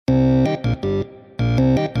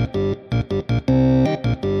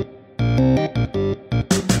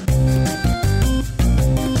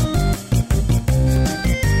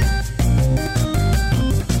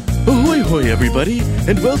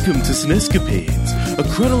and welcome to Snescapades, a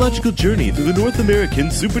chronological journey through the North American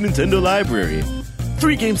Super Nintendo library.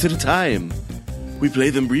 3 games at a time. We play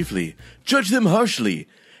them briefly, judge them harshly,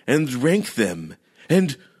 and rank them.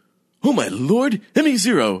 And, oh my lord,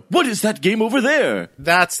 ME0, what is that game over there?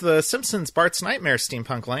 That's The Simpsons Bart's Nightmare,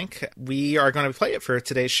 Steampunk Link. We are going to play it for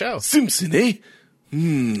today's show. Simpson, eh?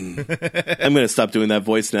 I'm going to stop doing that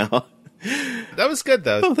voice now. That was good,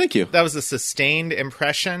 though. Oh, thank you. That was a sustained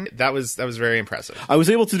impression. That was very impressive. I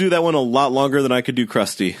was able to do that one a lot longer than I could do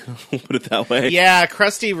Krusty. Put it that way. Yeah,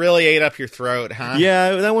 Krusty really ate up your throat, huh?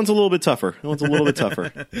 Yeah, that one's a little bit tougher.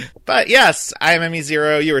 But yes, I am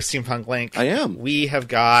ME0. You are Steampunk Link. I am. We have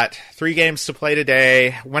got 3 games to play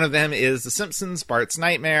today. One of them is The Simpsons Bart's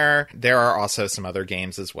Nightmare. There are also some other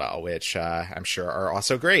games as well, which I'm sure are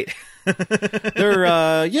also great.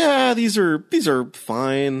 They're these are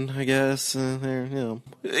fine, I guess.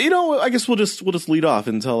 I guess we'll just lead off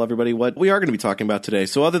and tell everybody what we are going to be talking about today.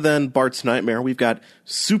 So other than Bart's Nightmare, we've got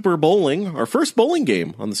Super Bowling, our first bowling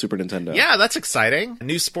game on the Super Nintendo. Yeah, that's exciting. A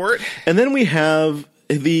new sport. And then we have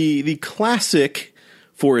the classic,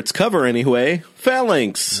 for its cover anyway,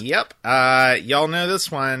 Phalanx. Yep. Y'all know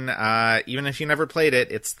this one. Even if you never played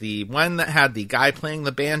it, it's the one that had the guy playing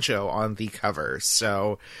the banjo on the cover.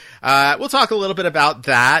 So we'll talk a little bit about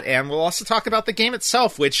that, and we'll also talk about the game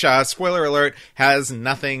itself, which, spoiler alert, has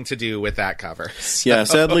nothing to do with that cover. So. Yeah,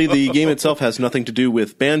 sadly, the game itself has nothing to do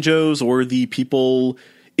with banjos or the people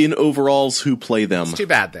in overalls who play them. It's too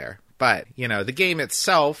bad there. But, the game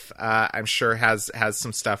itself, I'm sure has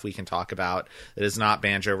some stuff we can talk about that is not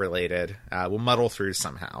banjo-related. We'll muddle through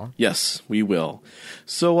somehow. Yes, we will.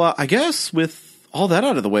 So, I guess with all that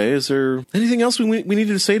out of the way, is there anything else we needed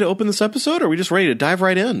to say to open this episode, or are we just ready to dive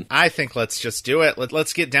right in? I think let's just do it.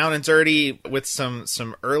 Let's get down and dirty with some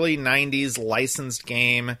early 90s licensed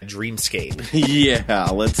game, Dreamscape. Yeah,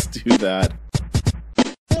 let's do that.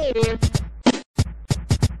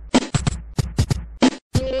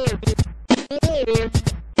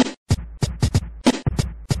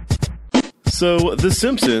 So, The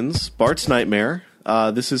Simpsons, Bart's Nightmare.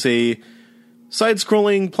 This is a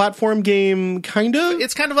side-scrolling platform game, kind of?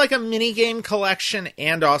 It's kind of like a mini-game collection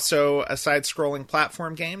and also a side-scrolling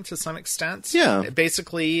platform game to some extent. Yeah.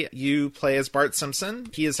 Basically, you play as Bart Simpson.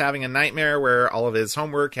 He is having a nightmare where all of his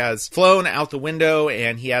homework has flown out the window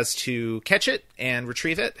and he has to catch it and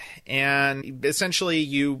retrieve it. And essentially,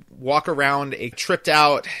 you walk around a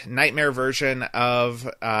tripped-out nightmare version of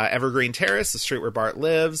Evergreen Terrace, the street where Bart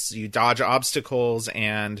lives. You dodge obstacles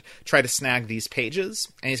and try to snag these pages.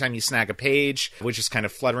 Anytime you snag a page, which is kind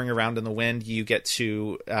of fluttering around in the wind, you get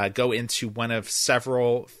to go into one of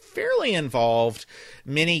several fairly involved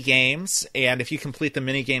mini games, and if you complete the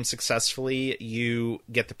mini game successfully, you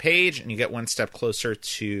get the page and you get one step closer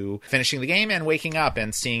to finishing the game and waking up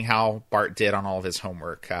and seeing how Bart did on all of his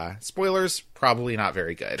homework. Spoilers, probably not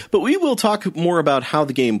very good. But we will talk more about how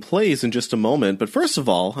the game plays in just a moment, but first of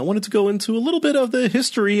all, I wanted to go into a little bit of the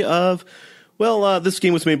history of this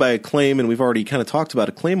game was made by Acclaim, and we've already kind of talked about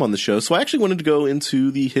Acclaim on the show, so I actually wanted to go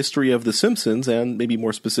into the history of The Simpsons, and maybe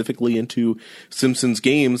more specifically into Simpsons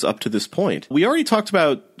games up to this point. We already talked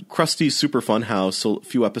about Krusty's Super Fun House a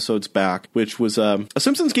few episodes back, which was a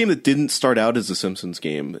Simpsons game that didn't start out as a Simpsons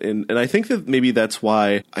game, and I think that maybe that's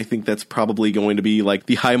why I think that's probably going to be like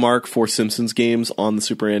the high mark for Simpsons games on the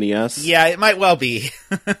Super NES. Yeah, it might well be.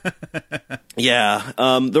 Yeah,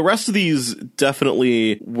 the rest of these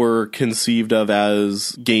definitely were conceived of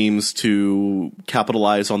as games to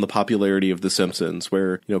capitalize on the popularity of The Simpsons,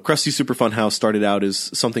 where, Krusty's Super Fun House started out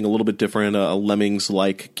as something a little bit different, a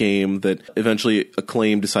Lemmings-like game that eventually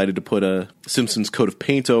Acclaim decided to put a Simpsons coat of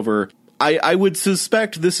paint over. I would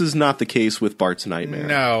suspect this is not the case with Bart's Nightmare.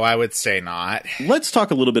 No, I would say not. Let's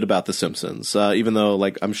talk a little bit about The Simpsons, even though,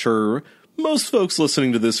 I'm sure most folks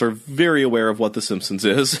listening to this are very aware of what The Simpsons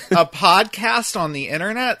is. A podcast on the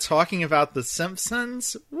internet talking about The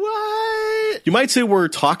Simpsons? What? You might say we're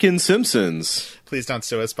talking Simpsons. Please don't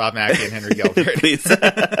sue us, Bob Mackey and Henry Gilbert. Please.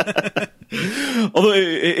 Although,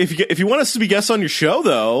 if you want us to be guests on your show,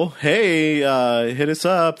 though, hey, hit us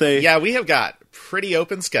up. Yeah, we have got pretty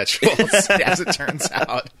open schedules, as it turns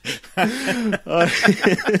out.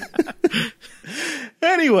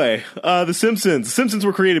 Anyway, The Simpsons. The Simpsons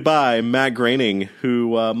were created by Matt Groening,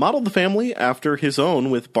 who modeled the family after his own,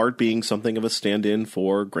 with Bart being something of a stand-in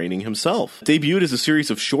for Groening himself. Debuted as a series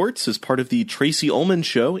of shorts as part of the Tracy Ullman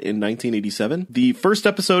Show in 1987. The first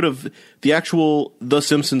episode of the actual The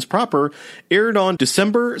Simpsons proper aired on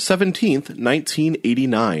December 17th,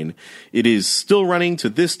 1989. It is still running to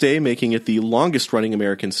this day, making it the longest-running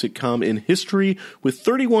American sitcom in history, with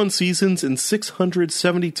 31 seasons and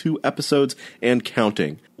 672 episodes and counting.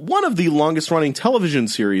 counting. One of the longest running television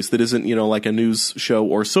series that isn't, like a news show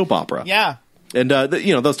or soap opera. Yeah. And,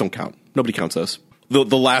 those don't count. Nobody counts those.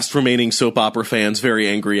 The last remaining soap opera fans very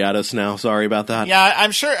angry at us now. Sorry about that. Yeah,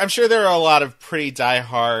 I'm sure there are a lot of pretty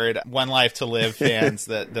diehard One Life to Live fans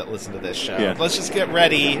that listen to this show. Yeah. Let's just get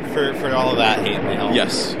ready for all of that hate mail.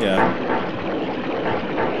 Yes, yeah.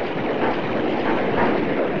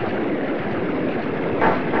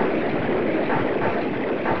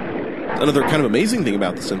 Another kind of amazing thing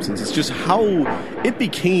about The Simpsons is just how it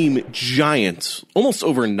became giant almost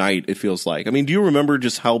overnight, it feels like. I mean, do you remember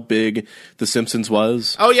just how big The Simpsons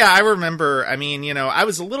was? Oh, yeah, I remember. I mean, I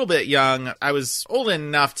was a little bit young. I was old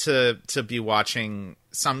enough to be watching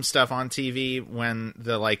some stuff on TV when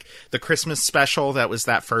the Christmas special that was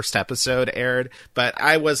that first episode aired, but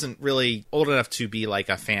I wasn't really old enough to be like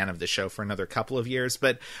a fan of the show for another couple of years.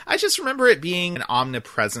 But I just remember it being an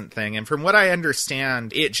omnipresent thing, and from what I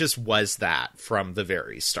understand, it just was that from the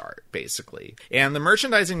very start, basically. And the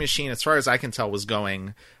merchandising machine, as far as I can tell, was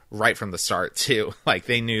going right from the start too. Like,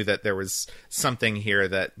 they knew that there was something here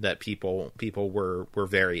that people were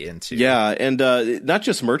very into. Yeah, and not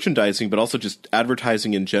just merchandising, but also just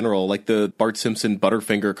advertising in general. Like the Bart Simpson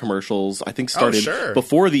Butterfinger commercials, I think started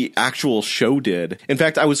before the actual show did. In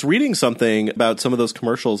fact, I was reading something about some of those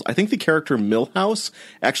commercials. I think the character Milhouse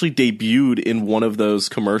actually debuted in one of those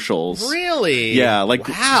commercials. Really? Yeah, like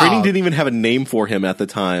wow. Groening didn't even have a name for him at the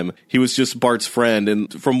time. He was just Bart's friend,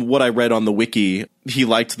 and from what I read on the wiki, he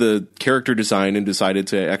liked the character design and decided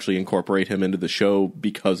to actually incorporate him into the show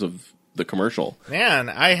because of the commercial. Man,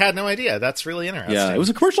 I had no idea. That's really interesting. Yeah, it was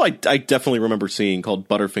a commercial I definitely remember seeing called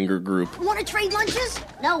Butterfinger Group. Want to trade lunches?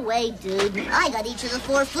 No way, dude. I got each of the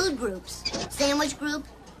 4 food groups. Sandwich group,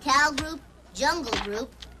 cow group, jungle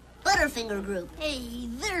group, Butterfinger group. Hey,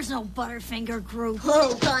 there's no Butterfinger group.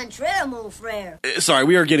 Au contraire, mon frère. Sorry,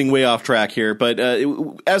 we are getting way off track here, but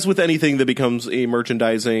as with anything that becomes a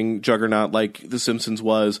merchandising juggernaut like The Simpsons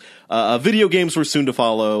was, video games were soon to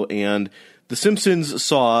follow, and The Simpsons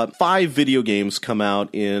saw 5 video games come out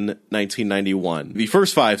in 1991. The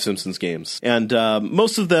first 5 Simpsons games. And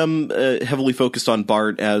most of them heavily focused on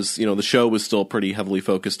Bart, as, the show was still pretty heavily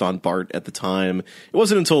focused on Bart at the time. It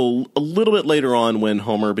wasn't until a little bit later on when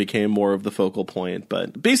Homer became more of the focal point.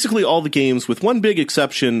 But basically all the games, with one big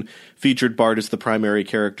exception, featured Bart as the primary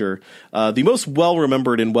character. The most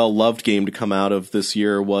well-remembered and well-loved game to come out of this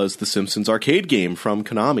year was the Simpsons arcade game from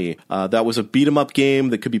Konami. That was a beat-em-up game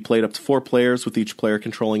that could be played up to 4 players, with each player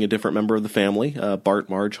controlling a different member of the family, Bart,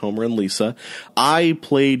 Marge, Homer, and Lisa. I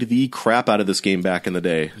played the crap out of this game back in the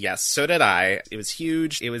day. Yes, so did I. It was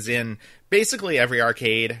huge. It was in basically every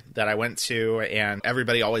arcade that I went to, and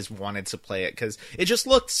everybody always wanted to play it because it just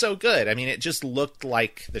looked so good. I mean, it just looked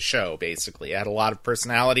like the show, basically. It had a lot of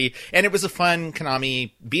personality, and it was a fun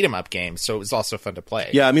Konami beat-em-up game, so it was also fun to play.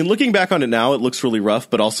 Yeah, I mean, looking back on it now, it looks really rough,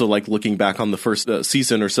 but also, like, looking back on the first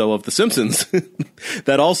season or so of The Simpsons,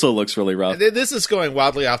 that also looks really rough. This is going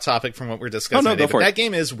wildly off topic from what we're discussing today, but that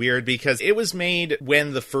game is weird because it was made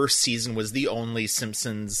when the first season was the only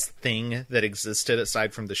Simpsons thing that existed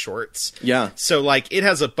aside from the shorts. Yeah. So, like, it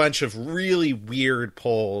has a bunch of really weird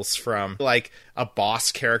pulls from, like, a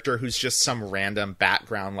boss character who's just some random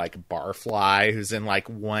background, like, barfly who's in, like,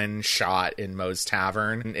 one shot in Moe's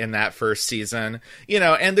Tavern in that first season.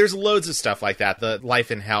 And there's loads of stuff like that. The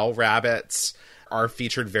Life in Hell rabbits are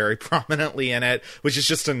featured very prominently in it, which is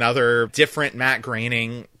just another different Matt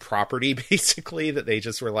Groening property, basically, that they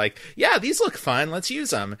just were like, yeah, these look fun, let's use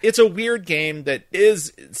them. It's a weird game that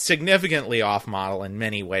is significantly off-model in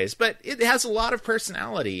many ways, but it has a lot of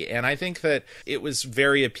personality, and I think that it was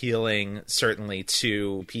very appealing, certainly,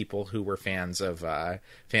 to people who were fans of The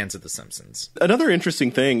Simpsons. Another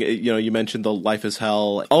interesting thing, you mentioned the Life is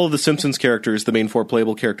Hell. All of the Simpsons characters, the main 4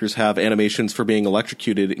 playable characters, have animations for being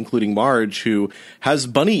electrocuted, including Marge, who has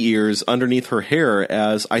bunny ears underneath her hair,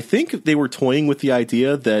 as I think they were toying with the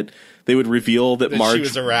idea that they would reveal that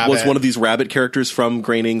Marge was one of these rabbit characters from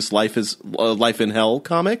Groening's Life in Hell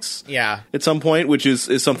comics. Yeah. At some point, which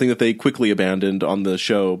is something that they quickly abandoned on the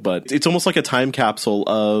show. But it's almost like a time capsule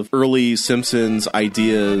of early Simpsons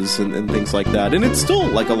ideas and things like that. And it's still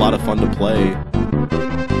like a lot of fun to play.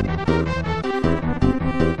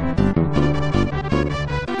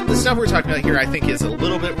 The stuff we're talking about here, I think, is a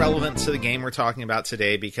little bit relevant to the game we're talking about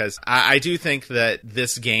today, because I do think that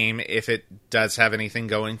this game, if it does have anything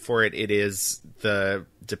going for it, it is the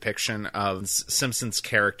depiction of Simpsons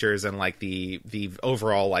characters and like the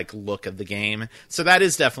overall like look of the game. So that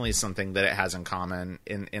is definitely something that it has in common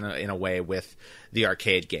in a way with the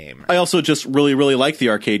arcade game. I also just really, really like the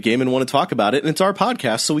arcade game and want to talk about it, and it's our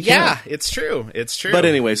podcast, so we can. Yeah, it's true. It's true. But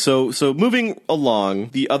anyway, so moving along,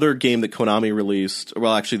 the other game that Konami released,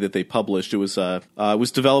 well, actually that they published, it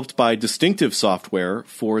was developed by Distinctive Software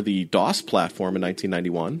for the DOS platform in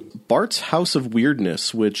 1991. Bart's House of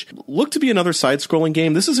Weirdness, which looked to be another side-scrolling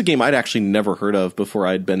game. This is a game I'd actually never heard of before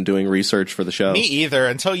I'd been doing research for the show. Me either.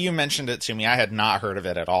 Until you mentioned it to me, I had not heard of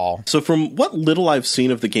it at all. So from what little I've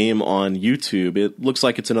seen of the game on YouTube, it looks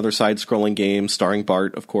like it's another side-scrolling game starring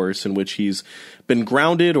Bart, of course, in which he's been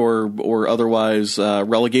grounded or otherwise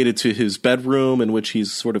relegated to his bedroom, in which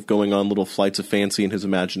he's sort of going on little flights of fancy in his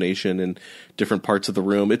imagination in different parts of the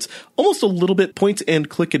room. It's almost a little bit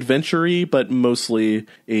point-and-click adventure-y, but mostly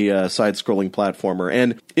a side-scrolling platformer.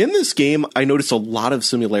 And in this game, I noticed a lot of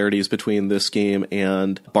similarities between this game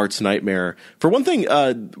and Bart's Nightmare. For one thing,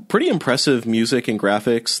 pretty impressive music and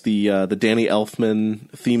graphics. The Danny Elfman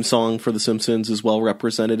theme song for The Simpsons is well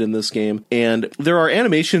represented in this game. And there are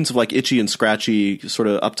animations of like Itchy and Scratchy sort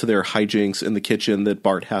of up to their hijinks in the kitchen that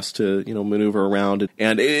Bart has to, maneuver around.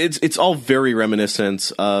 And it's all very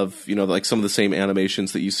reminiscent of, like some of the same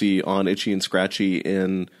animations that you see on Itchy and Scratchy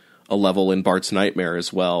in a level in Bart's Nightmare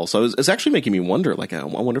as well. So it's actually making me wonder, like, I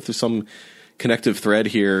wonder if there's some connective thread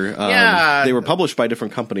here. Yeah. They were published by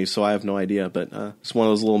different companies, so I have no idea, but it's one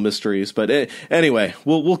of those little mysteries. But anyway,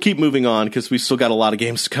 we'll keep moving on because we've still got a lot of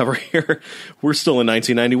games to cover here. We're still in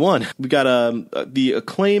 1991. We got the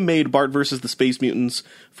Acclaim-made Bart vs. the Space Mutants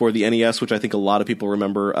for the NES, which I think a lot of people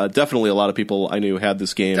remember. Definitely a lot of people I knew had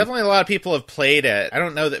this game. Definitely a lot of people have played it. I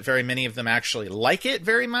don't know that very many of them actually like it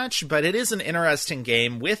very much, but it is an interesting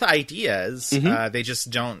game with ideas. Mm-hmm. They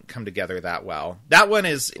just don't come together that well. That one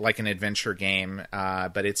is like an adventure game,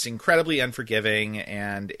 but it's incredibly unforgiving,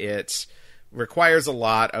 and it requires a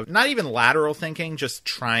lot of not even lateral thinking, just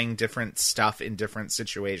trying different stuff in different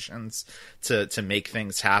situations to make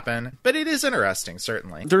things happen. But it is interesting,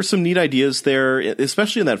 certainly. There's some neat ideas there,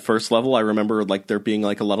 especially in that first level. I remember like there being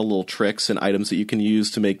like a lot of little tricks and items that you can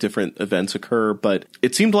use to make different events occur. But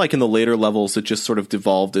it seemed like in the later levels, it just sort of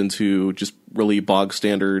devolved into just really bog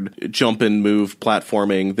standard jump and move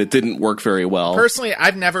platforming that didn't work very well. Personally,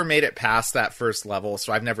 I've never made it past that first level,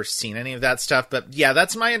 so I've never seen any of that stuff. But yeah,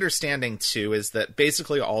 that's my understanding too, is that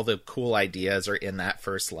basically all the cool ideas are in that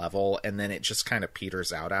first level, and then it just kind of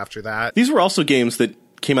peters out after that. These were also games that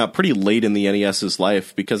came out pretty late in the NES's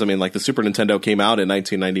life, because I mean, like the Super Nintendo came out in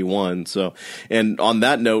 1991. So, and on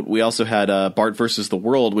that note, we also had Bart vs. the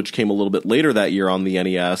World, which came a little bit later that year on the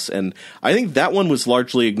NES, and I think that one was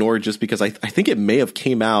largely ignored just because I think it may have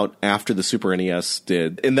came out after the Super NES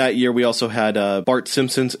did. In that year, we also had Bart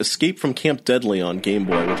Simpson's Escape from Camp Deadly on Game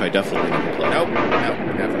Boy, which I definitely never played. Nope,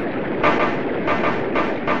 never.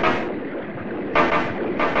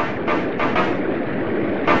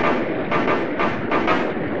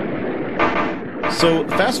 So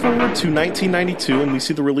fast forward to 1992, and we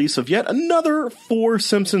see the release of yet another 4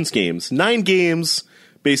 Simpsons games. 9 games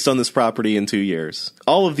based on this property in 2 years.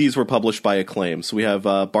 All of these were published by Acclaim. So we have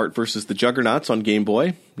Bart vs. the Juggernauts on Game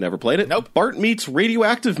Boy. Never played it. Nope. Bart meets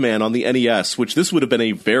Radioactive Man on the NES, which this would have been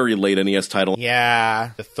a very late NES title.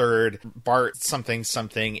 Yeah, the third Bart something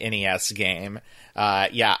NES game.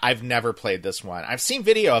 Yeah, I've never played this one. I've seen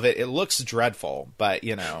video of it. It looks dreadful, but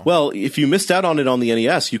Well, if you missed out on it on the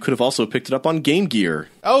NES, you could have also picked it up on Game Gear.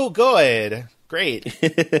 Oh, good. Great.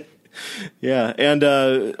 Yeah, and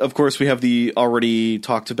of course we have the already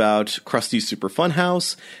talked about Krusty's Super Fun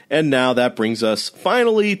House, and now that brings us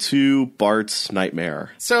finally to Bart's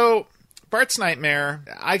Nightmare. So, Bart's Nightmare,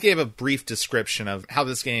 I gave a brief description of how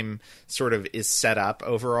this game sort of is set up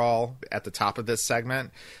overall at the top of this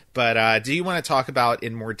segment, but do you want to talk about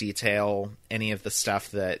in more detail any of the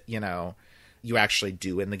stuff that, you actually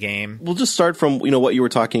do in the game? We'll just start from, what you were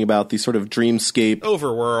talking about, the sort of dreamscape.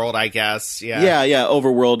 Overworld, I guess, yeah. Yeah,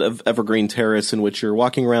 overworld of Evergreen Terrace, in which you're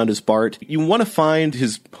walking around as Bart. You want to find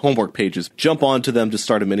his homework pages, jump onto them to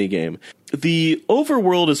start a minigame. The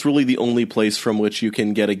overworld is really the only place from which you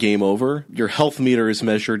can get a game over. Your health meter is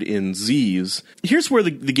measured in Z's. Here's where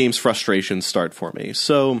the game's frustrations start for me.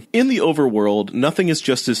 So, in the overworld, nothing is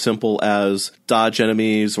just as simple as dodge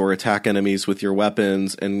enemies or attack enemies with your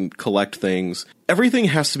weapons and collect things. Everything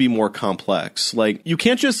has to be more complex. Like, you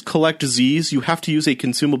can't just collect Z's, you have to use a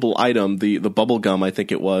consumable item, the bubble gum, I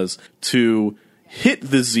think it was, to hit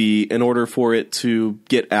the Z in order for it to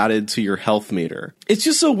get added to your health meter. It's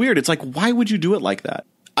just so weird. It's like, why would you do it like that?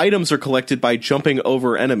 items are collected by jumping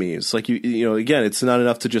over enemies. Like, you know, again, it's not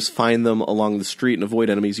enough to just find them along the street and avoid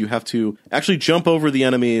enemies. You have to actually jump over the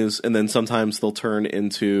enemies, and then sometimes they'll turn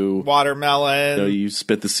into watermelon. You know, you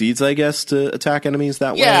spit the seeds, I guess, to attack enemies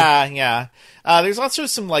that way. Yeah. There's also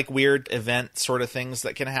some like weird event sort of things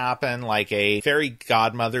that can happen, like a fairy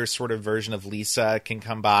godmother sort of version of Lisa can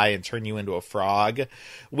come by and turn you into a frog,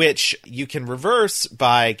 which you can reverse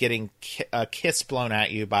by getting a kiss blown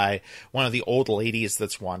at you by one of the old ladies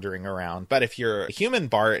that's wandering around. But if you're a human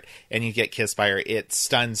Bart and you get kissed by her, it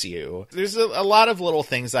stuns you. There's a lot of little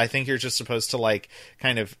things I think you're just supposed to like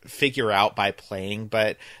kind of figure out by playing,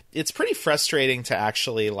 but it's pretty frustrating to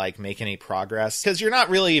actually like make any progress, because you're not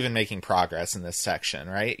really even making progress in this section,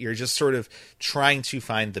 right? You're just sort of trying to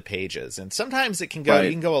find the pages, and sometimes it can go,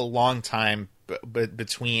 you can go a long time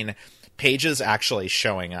between pages actually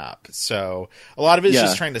showing up. So a lot of it is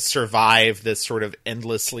just trying to survive this sort of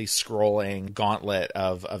endlessly scrolling gauntlet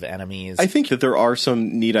of enemies. I think that there are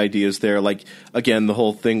some neat ideas there. Like, again, the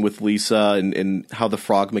whole thing with Lisa and how the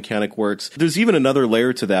frog mechanic works. There's even another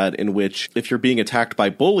layer to that in which if you're being attacked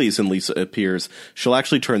by bullies and Lisa appears, she'll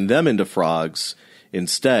actually turn them into frogs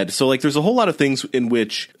instead. So like there's a whole lot of things in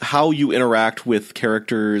which how you interact with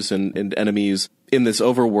characters and enemies in this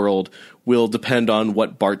overworld will depend on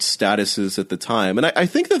what Bart's status is at the time. And I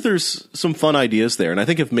think that there's some fun ideas there. And I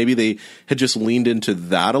think if maybe they had just leaned into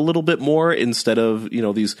that a little bit more instead of, you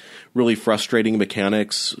know, these really frustrating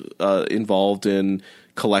mechanics involved in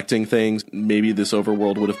collecting things, maybe this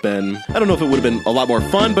overworld would have been, I don't know if it would have been a lot more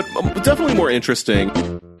fun, but definitely more interesting.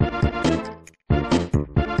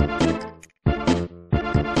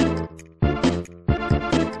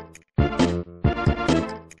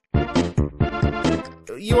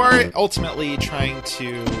 You are ultimately trying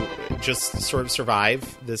to just sort of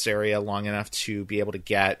survive this area long enough to be able to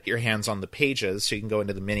get your hands on the pages so you can go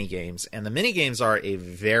into the mini games. And the mini games are a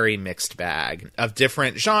very mixed bag of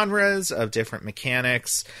different genres, of different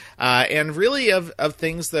mechanics, and really of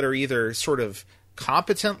things that are either sort of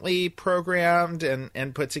competently programmed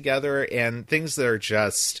and put together, and things that are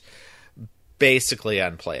just basically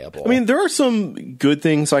unplayable. I mean, there are some good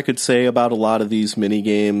things I could say about a lot of these mini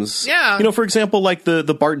games. Yeah. You know, for example, like the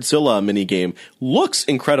Bartzilla mini game looks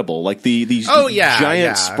incredible. Like the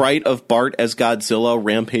giant sprite of Bart as Godzilla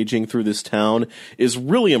rampaging through this town is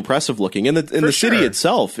really impressive looking. And the city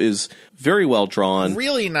itself is very well drawn.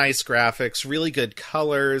 Really nice graphics, really good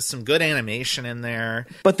colors, some good animation in there.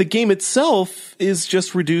 But the game itself is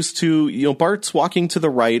just reduced to, you know, Bart's walking to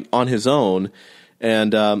the right on his own.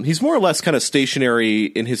 And he's more or less kind of stationary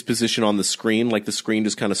in his position on the screen, like the screen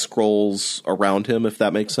just kind of scrolls around him, if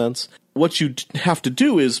that makes sense. What you have to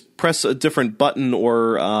do is press a different button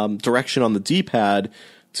or direction on the D-pad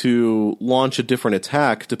to launch a different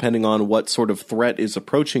attack, depending on what sort of threat is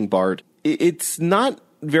approaching Bart. It's not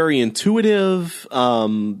very intuitive,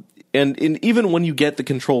 and even when you get the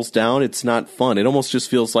controls down, it's not fun. It almost just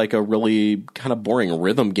feels like a really kind of boring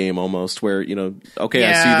rhythm game almost, where, you know, okay,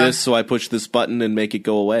 I see this, so I push this button and make it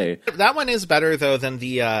go away. That one is better, though, than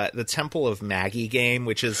the Temple of Maggie game,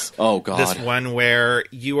 which is this one where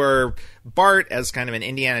you are Bart as kind of an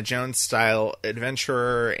Indiana Jones-style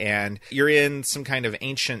adventurer, and you're in some kind of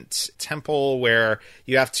ancient temple where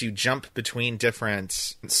you have to jump between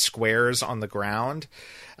different squares on the ground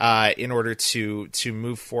in order to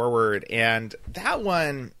move forward. And that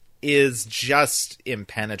one is just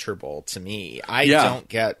impenetrable to me. I don't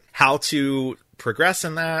get how to progress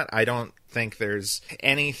in that. I don't think there's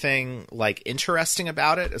anything like interesting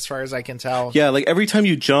about it as far as I can tell. Yeah, like every time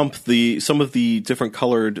you jump, some of the different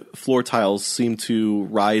colored floor tiles seem to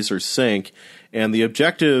rise or sink, and the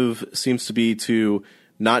objective seems to be to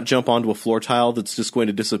not jump onto a floor tile that's just going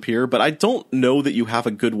to disappear, but I don't know that you have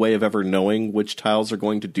a good way of ever knowing which tiles are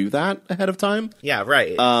going to do that ahead of time. Yeah,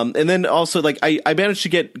 right. And then also, like, I managed to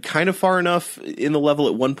get kind of far enough in the level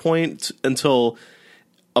at one point until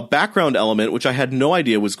a background element, which I had no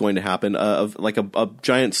idea was going to happen, of like a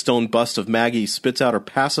giant stone bust of Maggie spits out her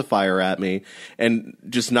pacifier at me and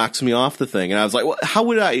just knocks me off the thing. And I was like, well,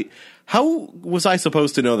 how was I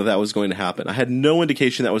supposed to know that was going to happen? I had no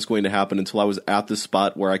indication that was going to happen until I was at the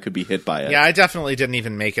spot where I could be hit by it. Yeah, I definitely didn't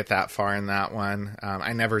even make it that far in that one.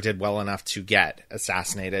 I never did well enough to get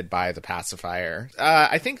assassinated by the pacifier.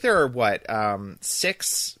 I think there are,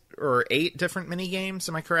 6 or 8 different mini games.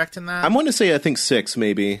 Am I correct in that? I'm going to say I think 6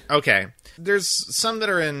 maybe. Okay. There's some that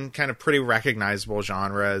are in kind of pretty recognizable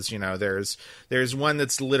genres. You know, there's one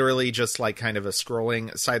that's literally just like kind of a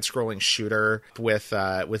side-scrolling shooter with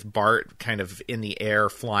Bart kind of in the air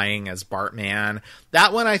flying as Bartman.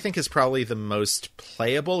 That one I think is probably the most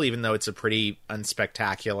playable, even though it's a pretty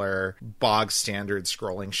unspectacular, bog-standard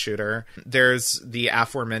scrolling shooter. There's the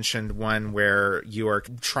aforementioned one where you are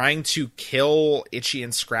trying to kill Itchy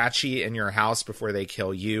and Scratchy in your house before they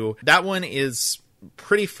kill you. That one is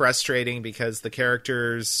pretty frustrating because the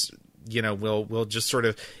characters, you know, will just sort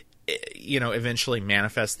of, you know, eventually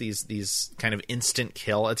manifest these kind of instant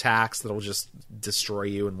kill attacks that'll just destroy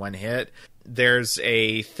you in one hit. There's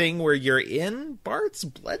a thing where you're in Bart's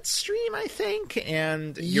bloodstream, I think,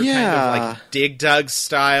 and you're kind of like Dig Dug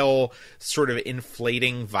style sort of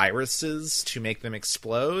inflating viruses to make them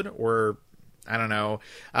explode, or I don't know.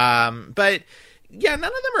 But yeah,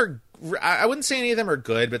 none of them are, I wouldn't say any of them are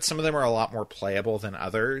good, but some of them are a lot more playable than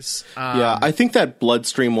others. Yeah, I think that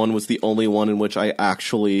Bloodstream one was the only one in which I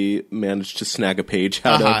actually managed to snag a page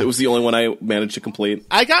out of. It was the only one I managed to complete.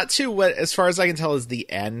 I got to what, as far as I can tell, is the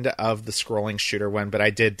end of the scrolling shooter one, but I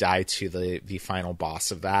did die to the final boss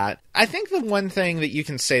of that. I think the one thing that you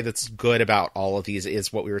can say that's good about all of these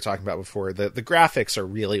is what we were talking about before. The graphics are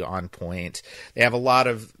really on point. They have a lot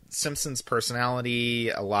of Simpsons personality,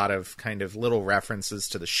 a lot of kind of little references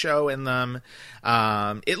to the show in them.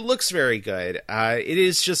 It looks very good. It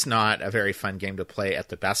is just not a very fun game to play at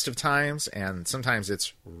the best of times, and sometimes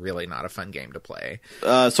it's really not a fun game to play.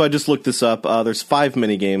 So I just looked this up. There's 5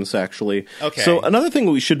 mini games actually. Okay. So another thing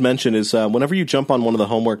we should mention is whenever you jump on one of the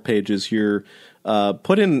homework pages, you're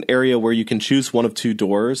put in an area where you can choose one of 2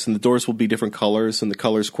 doors, and the doors will be different colors, and the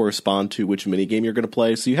colors correspond to which minigame you're going to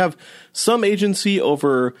play. So you have some agency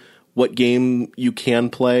over what game you can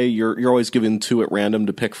play. You're always given 2 at random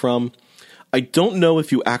to pick from. I don't know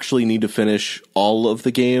if you actually need to finish all of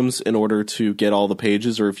the games in order to get all the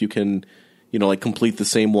pages, or if you can, you know, like complete the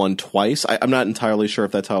same one twice. I'm not entirely sure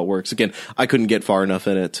if that's how it works. Again, I couldn't get far enough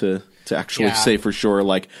in it to actually say for sure,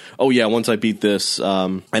 like, oh yeah, once I beat this,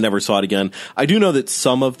 I never saw it again. I do know that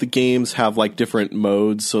some of the games have like different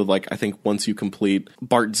modes. So like, I think once you complete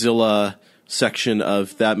Bartzilla section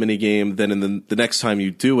of that minigame, then in the next time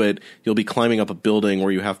you do it, you'll be climbing up a building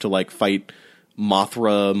where you have to like fight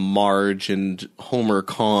Mothra, Marge, and Homer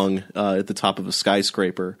Kong at the top of a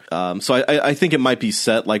skyscraper. So I think it might be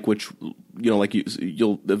set like which, you know, like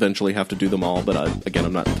you'll eventually have to do them all. But again,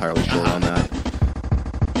 I'm not entirely sure on that.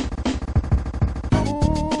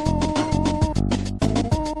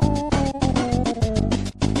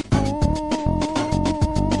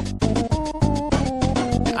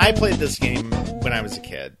 I played this game when I was a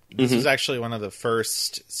kid. This was actually one of the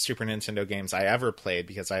first Super Nintendo games I ever played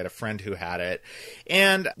because I had a friend who had it.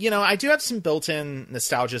 And, you know, I do have some built-in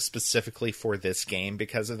nostalgia specifically for this game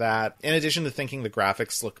because of that. In addition to thinking the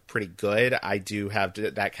graphics look pretty good, I do have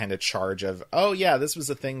that kind of charge of, oh yeah, this was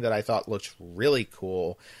a thing that I thought looked really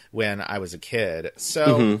cool when I was a kid.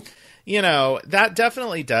 So, you know, that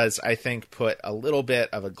definitely does, I think, put a little bit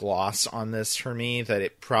of a gloss on this for me that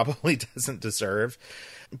it probably doesn't deserve.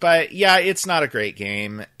 But yeah, it's not a great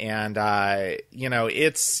game, and you know,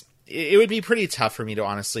 it would be pretty tough for me to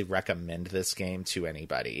honestly recommend this game to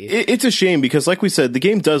anybody. It's a shame because, like we said, the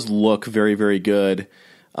game does look very, very good.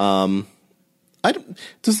 Does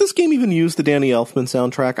this game even use the Danny Elfman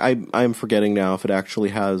soundtrack? I'm forgetting now if it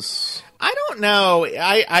actually has. I don't know.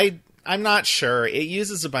 I'm not sure. It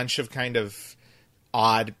uses a bunch of kind of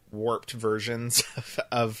odd, warped versions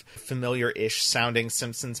of familiar-ish sounding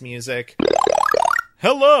Simpsons music.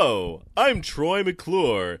 Hello, I'm Troy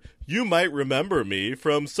McClure. You might remember me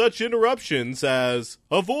from such interruptions as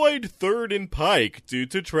avoid 3rd and Pike due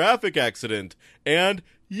to traffic accident and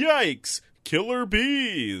yikes, killer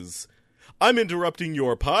bees. I'm interrupting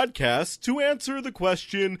your podcast to answer the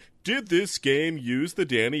question, did this game use the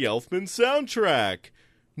Danny Elfman soundtrack?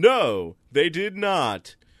 No, they did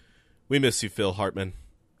not. We miss you, Phil Hartman.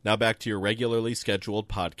 Now back to your regularly scheduled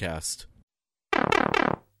podcast.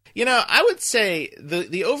 You know, I would say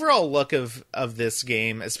the overall look of this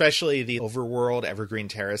game, especially the overworld Evergreen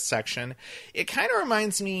Terrace section, it kind of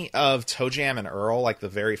reminds me of ToeJam and Earl, like the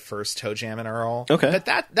very first ToeJam and Earl. Okay.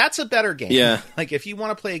 But that's a better game. Yeah. Like, if you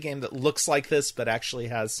want to play a game that looks like this but actually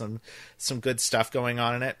has some good stuff going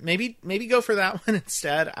on in it, maybe go for that one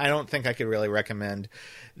instead. I don't think I could really recommend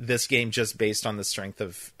this game just based on the strength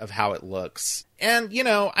of how it looks. And,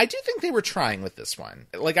 I do think they were trying with this one.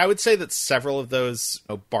 Like, I would say that several of those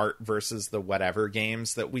Bart versus the whatever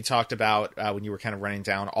games that we talked about when you were kind of running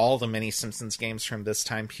down all the mini Simpsons games from this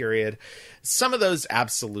time period, some of those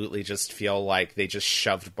absolutely just feel like they just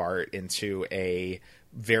shoved Bart into a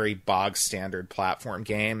very bog standard platform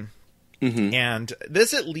game. Mm-hmm. And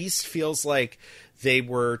this at least feels like they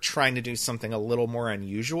were trying to do something a little more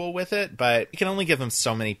unusual with it, but you can only give them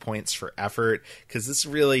so many points for effort, because this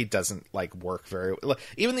really doesn't work very well.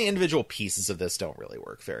 Even the individual pieces of this don't really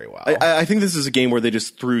work very well. I think this is a game where they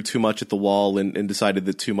just threw too much at the wall and decided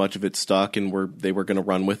that too much of it stuck, and they were going to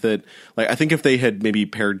run with it. I think if they had maybe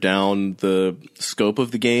pared down the scope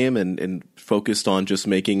of the game and focused on just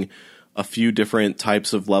making a few different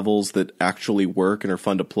types of levels that actually work and are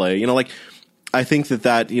fun to play, I think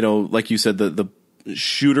that like you said, the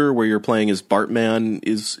shooter where you're playing as Bartman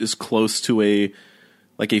is close to a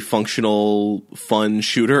functional fun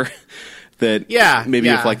shooter that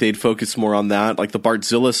if they'd focused more on that, like the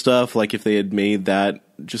Bartzilla stuff, if they had made that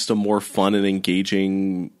just a more fun and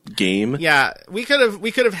engaging game. Yeah, we could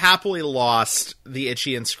have happily lost the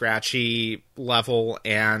Itchy and Scratchy level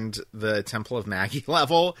and the Temple of Maggie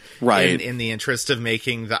level, right? In the interest of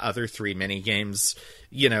making the other 3 mini games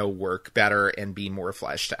work better and be more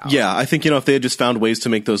fleshed out. Yeah, I think, if they had just found ways to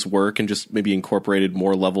make those work and just maybe incorporated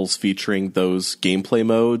more levels featuring those gameplay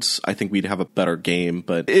modes, I think we'd have a better game.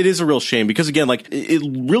 But it is a real shame because, again,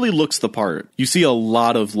 it really looks the part. You see a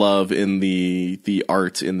lot of love in the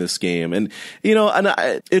art in this game. And,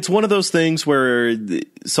 it's one of those things where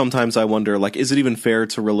sometimes I wonder, is it even fair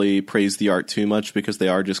to really praise the art too much, because they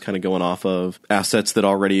are just kind of going off of assets that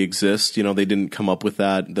already exist. They didn't come up with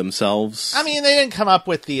that themselves. I mean, they didn't come up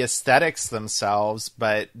with the aesthetics themselves,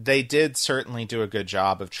 but they did certainly do a good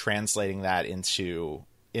job of translating that into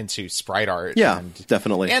sprite art. Yeah,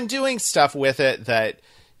 definitely. And doing stuff with it that,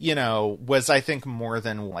 was, I think, more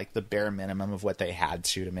than the bare minimum of what they had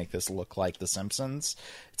to make this look like The Simpsons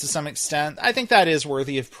to some extent. I think that is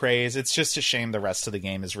worthy of praise. It's just a shame the rest of the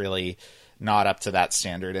game is really not up to that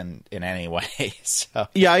standard in any way. So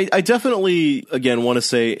yeah, I definitely, again, want to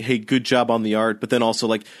say, hey, good job on the art, but then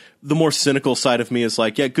also the more cynical side of me is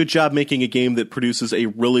yeah, good job making a game that produces a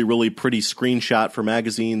really, really pretty screenshot for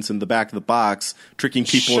magazines in the back of the box, tricking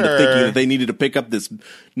people into thinking that they needed to pick up this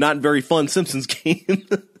not very fun Simpsons game.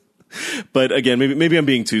 But again, maybe I'm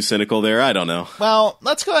being too cynical there. I don't know. Well,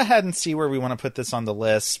 let's go ahead and see where we want to put this on the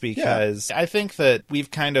list, because I think that we've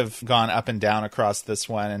kind of gone up and down across this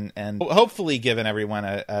one, and hopefully given everyone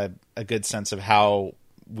a good sense of how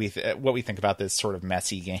what we think about this sort of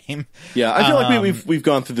messy game. Yeah, I feel like we've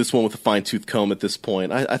gone through this one with a fine-tooth comb at this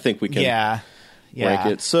point. I think we can rank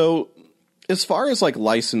it. So as far as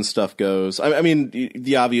license stuff goes, I mean,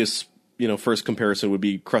 the obvious first comparison would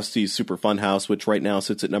be Krusty's Super Funhouse, which right now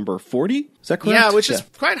sits at number 40. Is that correct? Yeah, which is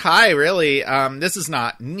quite high, really. This is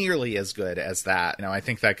not nearly as good as that. I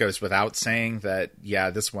think that goes without saying that,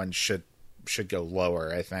 this one should go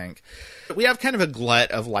lower, I think. But we have kind of a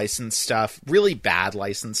glut of licensed stuff, really bad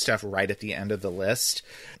licensed stuff right at the end of the list.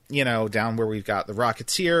 Down where we've got The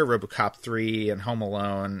Rocketeer, RoboCop 3, and Home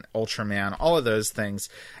Alone, Ultraman, all of those things.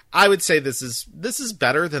 I would say this is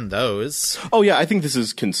better than those. Oh yeah, I think this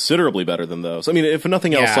is considerably better than those. I mean, if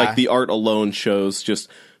nothing else, the art alone shows just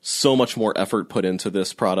so much more effort put into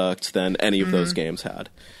this product than any of those games had.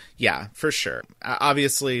 Yeah, for sure.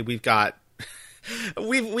 Obviously, we've got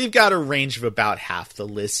a range of about half the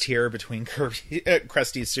list here between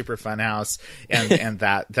Krusty's Super Funhouse and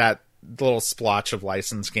that little splotch of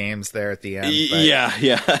licensed games there at the end. But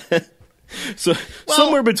yeah. So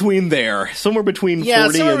somewhere between 40 and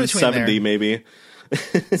 70, there. Maybe.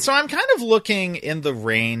 So I'm kind of looking in the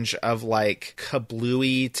range of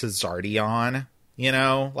Kablooey to Zardion,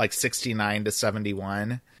 69 to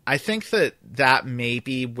 71. I think that may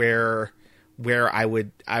be where I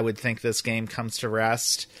would think this game comes to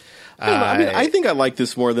rest. I think I like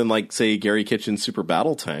this more than say Gary Kitchen's Super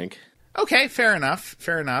Battle Tank. Okay, fair enough.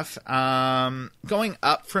 Going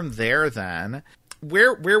up from there then,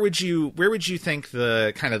 where would you think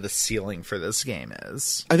the kind of the ceiling for this game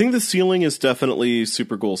is? I think the ceiling is definitely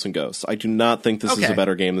Super Ghouls and Ghosts. I do not think this is a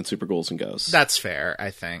better game than Super Ghouls and Ghosts. That's fair,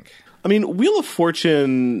 I think. I mean, Wheel of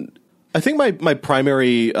Fortune, I think my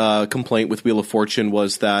primary complaint with Wheel of Fortune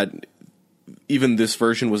was that even this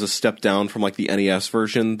version was a step down from the NES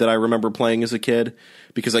version that I remember playing as a kid,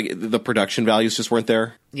 because the production values just weren't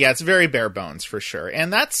there. Yeah, it's very bare bones for sure.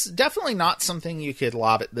 And that's definitely not something you could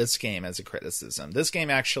lob at this game as a criticism. This game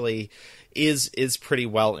actually is pretty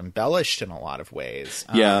well embellished in a lot of ways.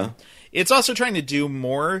 Yeah. It's also trying to do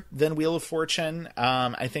more than Wheel of Fortune.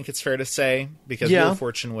 I think it's fair to say, because Wheel of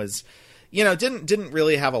Fortune was, didn't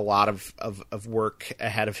really have a lot of work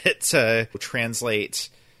ahead of it to translate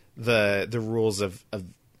the rules of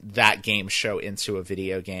that game show into a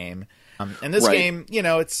video game. And this game,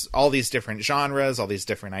 it's all these different genres, all these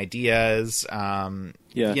different ideas. None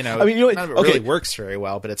of it really works very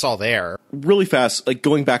well, but it's all there. Really fast, like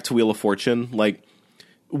going back to Wheel of Fortune, like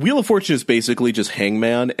Wheel of Fortune is basically just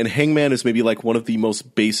Hangman, and Hangman is maybe like one of the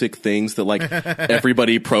most basic things that like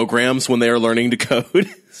everybody programs when they are learning to code.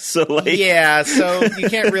 So you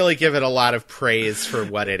can't really give it a lot of praise for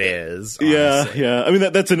what it is. Honestly. Yeah. I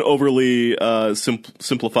mean that's an overly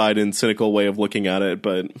simplified and cynical way of looking at it,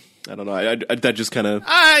 but I don't know. I that just kind of.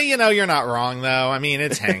 You're not wrong though. I mean,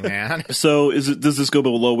 it's Hangman. So does this go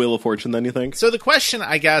below Wheel of Fortune then? You think? So the question,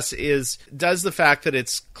 I guess, is does the fact that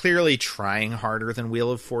it's clearly trying harder than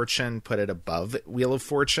Wheel of Fortune put it above Wheel of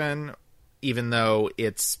Fortune, even though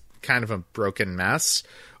it's kind of a broken mess,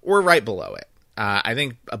 or right below it? I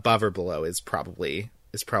think above or below is probably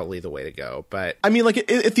the way to go. But I mean, like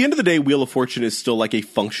at the end of the day, Wheel of Fortune is still like a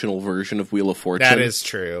functional version of Wheel of Fortune. That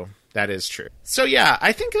is true. So yeah,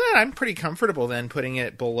 I think that I'm pretty comfortable then putting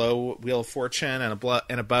it below Wheel of Fortune and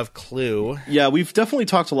above Clue. Yeah, we've definitely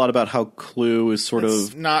talked a lot about how Clue is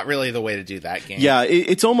It's not really the way to do that game. Yeah,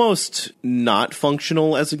 it's almost not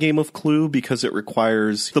functional as a game of Clue because it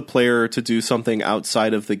requires the player to do something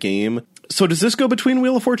outside of the game. So does this go between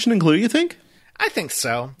Wheel of Fortune and Clue, you think? I think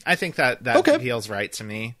so. I think that okay. feels right to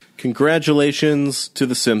me. Congratulations to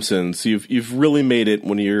The Simpsons. You've really made it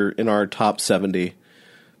when you're in our top 70.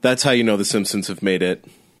 That's how you know The Simpsons have made it.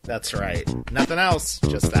 That's right. Nothing else,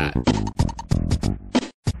 just that.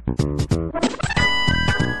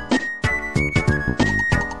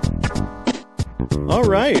 All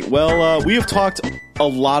right. Well, we have talked a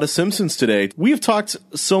lot of Simpsons today. We have talked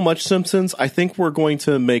so much Simpsons. I think we're going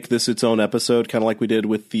to make this its own episode, kind of like we did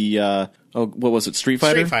with the what was it, Street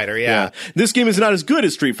Fighter? Street Fighter, yeah. This game is not as good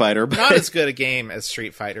as Street Fighter. But not as good a game as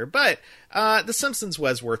Street Fighter, but The Simpsons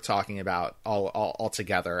was worth talking about all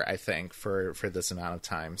together, I think, for this amount of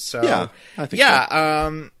time. So yeah, I think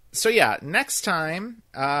so. So yeah, next time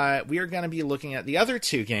we are going to be looking at the other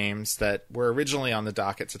two games that were originally on the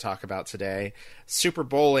docket to talk about today, Super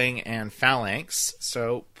Bowling and Phalanx.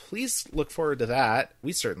 So please look forward to that.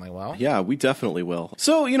 We certainly will. Yeah, we definitely will.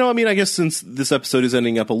 So, I guess since this episode is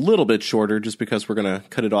ending up a little bit shorter, just because we're going to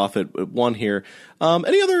cut it off at one here,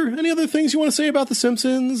 any other things you want to say about The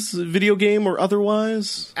Simpsons, video game or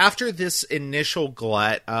otherwise? After this initial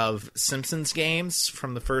glut of Simpsons games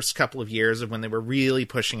from the first couple of years of when they were really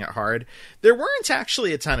pushing it hard, there weren't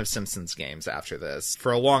actually a ton of Simpsons games after this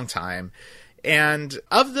for a long time. And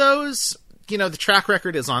of those, the track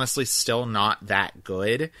record is honestly still not that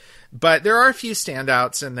good, but there are a few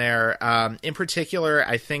standouts in there. In particular,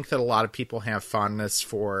 I think that a lot of people have fondness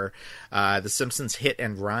for The Simpsons Hit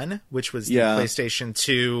and Run, which was the PlayStation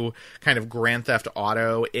 2 kind of Grand Theft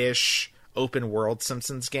Auto-ish open world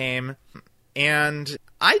Simpsons game. And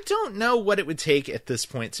I don't know what it would take at this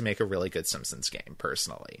point to make a really good Simpsons game,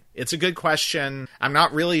 personally. It's a good question. I'm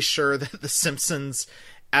not really sure that The Simpsons,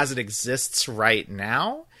 as it exists right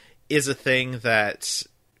now, is a thing that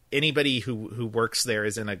anybody who works there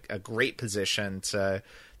is in a great position to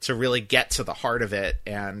really get to the heart of it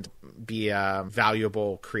and be a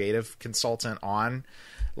valuable creative consultant on,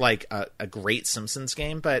 like, a great Simpsons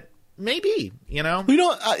game. But maybe,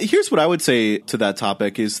 here's what I would say to that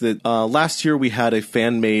topic is that last year we had a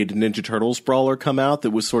fan-made Ninja Turtles brawler come out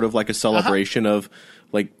that was sort of like a celebration of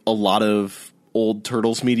like a lot of old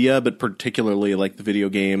Turtles media, but particularly like the video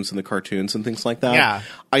games and the cartoons and things like that. Yeah.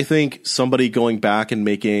 I think somebody going back and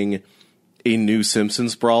making a new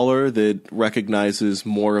Simpsons brawler that recognizes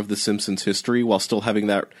more of the Simpsons history while still having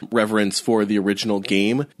that reverence for the original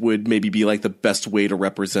game would maybe be like the best way to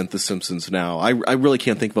represent the Simpsons now. I really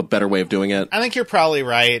can't think of a better way of doing it. I think you're probably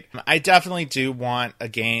right. I definitely do want a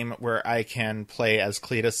game where I can play as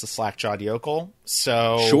Cletus the Slack-Jawed Yokel.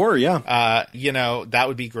 So sure, yeah. That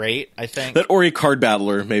would be great, I think. That or a card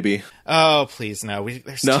battler, maybe. Oh, please, no.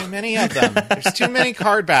 There's too many of them. There's too many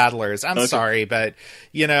card battlers. I'm sorry, but,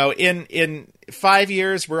 in 5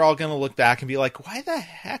 years, we're all going to look back and be like, why the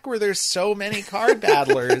heck were there so many card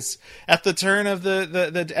battlers at the turn of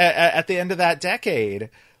at the end of that decade?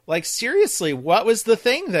 Like, seriously, what was the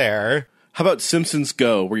thing there? How about Simpsons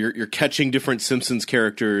Go, where you're catching different Simpsons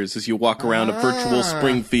characters as you walk around a virtual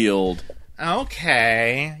Springfield?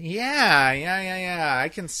 Okay. Yeah. I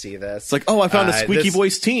can see this. It's like, I found a squeaky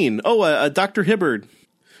voice teen. Dr. Hibbard.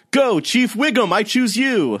 Go, Chief Wiggum, I choose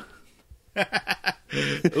you.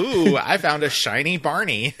 Ooh, I found a shiny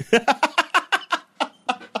Barney.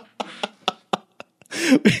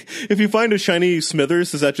 If you find a shiny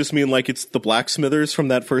Smithers, does that just mean like it's the Black Smithers from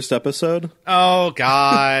that first episode? Oh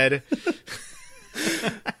God.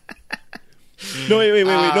 No, wait.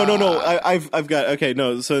 No. I've got, okay,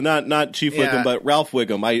 no. So not Chief Wiggum, but Ralph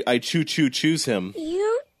Wiggum. I choose him.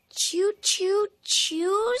 You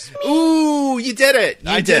choose me? Ooh, you did it.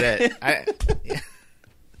 You did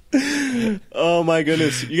it. Oh my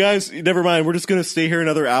goodness. You guys, never mind. We're just going to stay here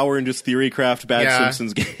another hour and just theory craft bad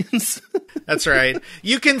Simpsons games. That's right.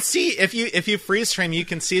 You can see, if you freeze frame, you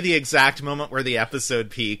can see the exact moment where the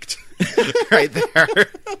episode peaked. Right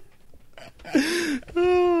there.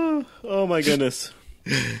 Oh my goodness.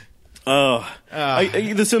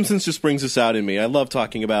 The Simpsons just brings this out in me. I love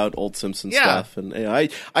talking about old Simpsons stuff, and I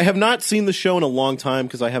have not seen the show in a long time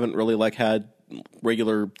because I haven't really had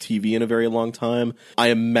regular TV in a very long time. I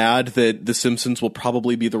am mad that The Simpsons will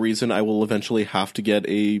probably be the reason I will eventually have to get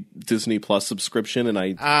a Disney Plus subscription, and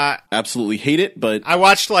I absolutely hate it. But I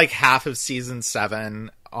watched half of season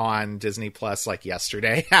 7 on Disney Plus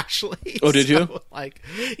yesterday, actually. Oh, did you?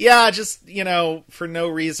 Just, for no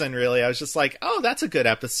reason really. I was just oh, that's a good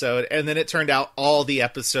episode. And then it turned out all the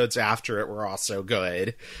episodes after it were also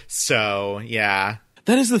good. So, yeah.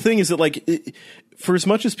 That is the thing, is that for as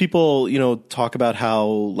much as people, talk about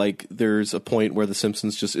how there's a point where The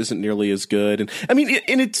Simpsons just isn't nearly as good. And I mean,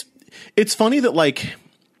 it's funny that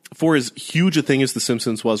for as huge a thing as The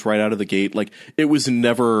Simpsons was right out of the gate, it was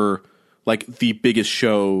never the biggest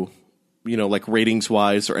show, ratings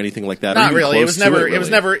wise or anything like that. Not really. It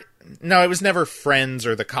was never Friends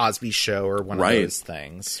or The Cosby Show or one of those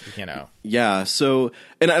things, Yeah. So,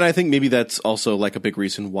 and I think maybe that's also a big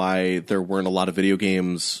reason why there weren't a lot of video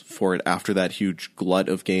games for it after that huge glut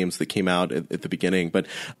of games that came out at the beginning. But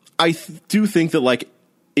I do think that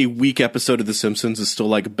a weak episode of The Simpsons is still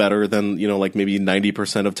better than, maybe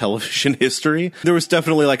 90% of television history. There was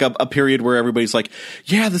definitely a period where everybody's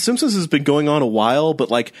yeah, The Simpsons has been going on a while, but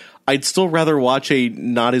I'd still rather watch a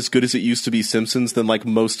not as good as it used to be Simpsons than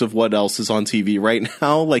most of what else is on TV right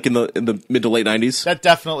now, in the mid to late 90s. That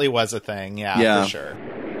definitely was a thing. Yeah. For sure.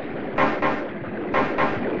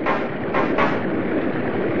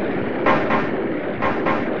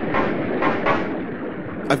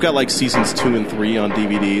 I've got seasons 2 and 3 on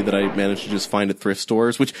DVD that I managed to just find at thrift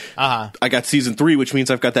stores, which I got season 3, which means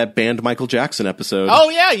I've got that banned Michael Jackson episode. Oh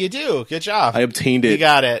yeah, you do. Good job. I obtained it. You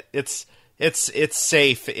got it. It's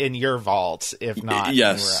safe in your vault, if not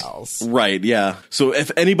anywhere else. Right, yeah. So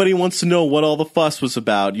if anybody wants to know what all the fuss was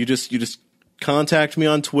about, you just contact me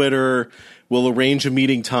on Twitter. We'll arrange a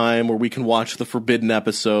meeting time where we can watch the forbidden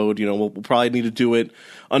episode. We'll probably need to do it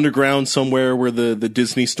underground somewhere where the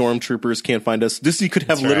Disney stormtroopers can't find us. Disney could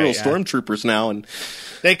have literal stormtroopers now, and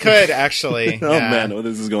they could actually. Man,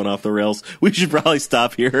 this is going off the rails. We should probably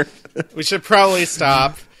stop here. We should probably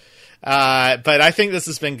stop. But I think this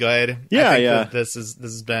has been good. Yeah, I think this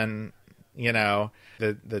has been,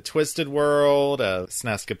 the twisted world of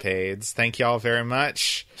SNEScapades. Thank y'all very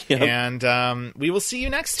much. Yep. And we will see you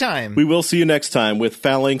next time. We will see you next time with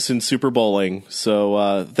Phalanx and Super Bowling.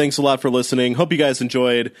 So thanks a lot for listening. Hope you guys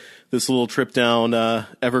enjoyed this little trip down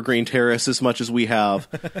Evergreen Terrace as much as we have.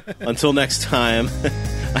 Until next time,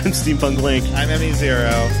 I'm Steampunk Link. I'm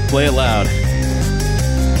ME0. Play it loud.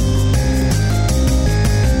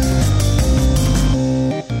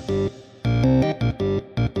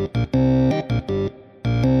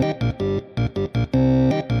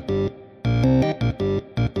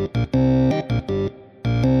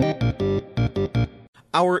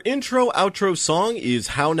 Our intro-outro song is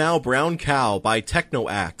How Now Brown Cow by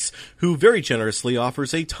Technoaxe, who very generously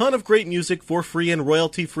offers a ton of great music for free and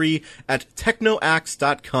royalty-free at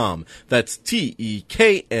technoaxe.com. That's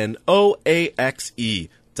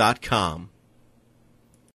TEKNOAXE.com.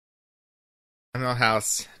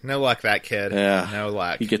 Millhouse. No luck, that kid. Yeah. No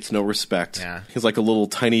luck. He gets no respect. Yeah. He's like a little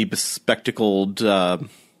tiny bespectacled...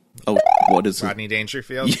 what is Rodney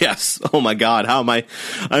Dangerfield? Yes. Oh my God. How am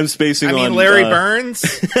I'm spacing on... I mean, Larry Burns?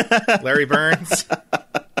 Larry Burns?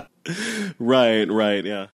 Right, yeah.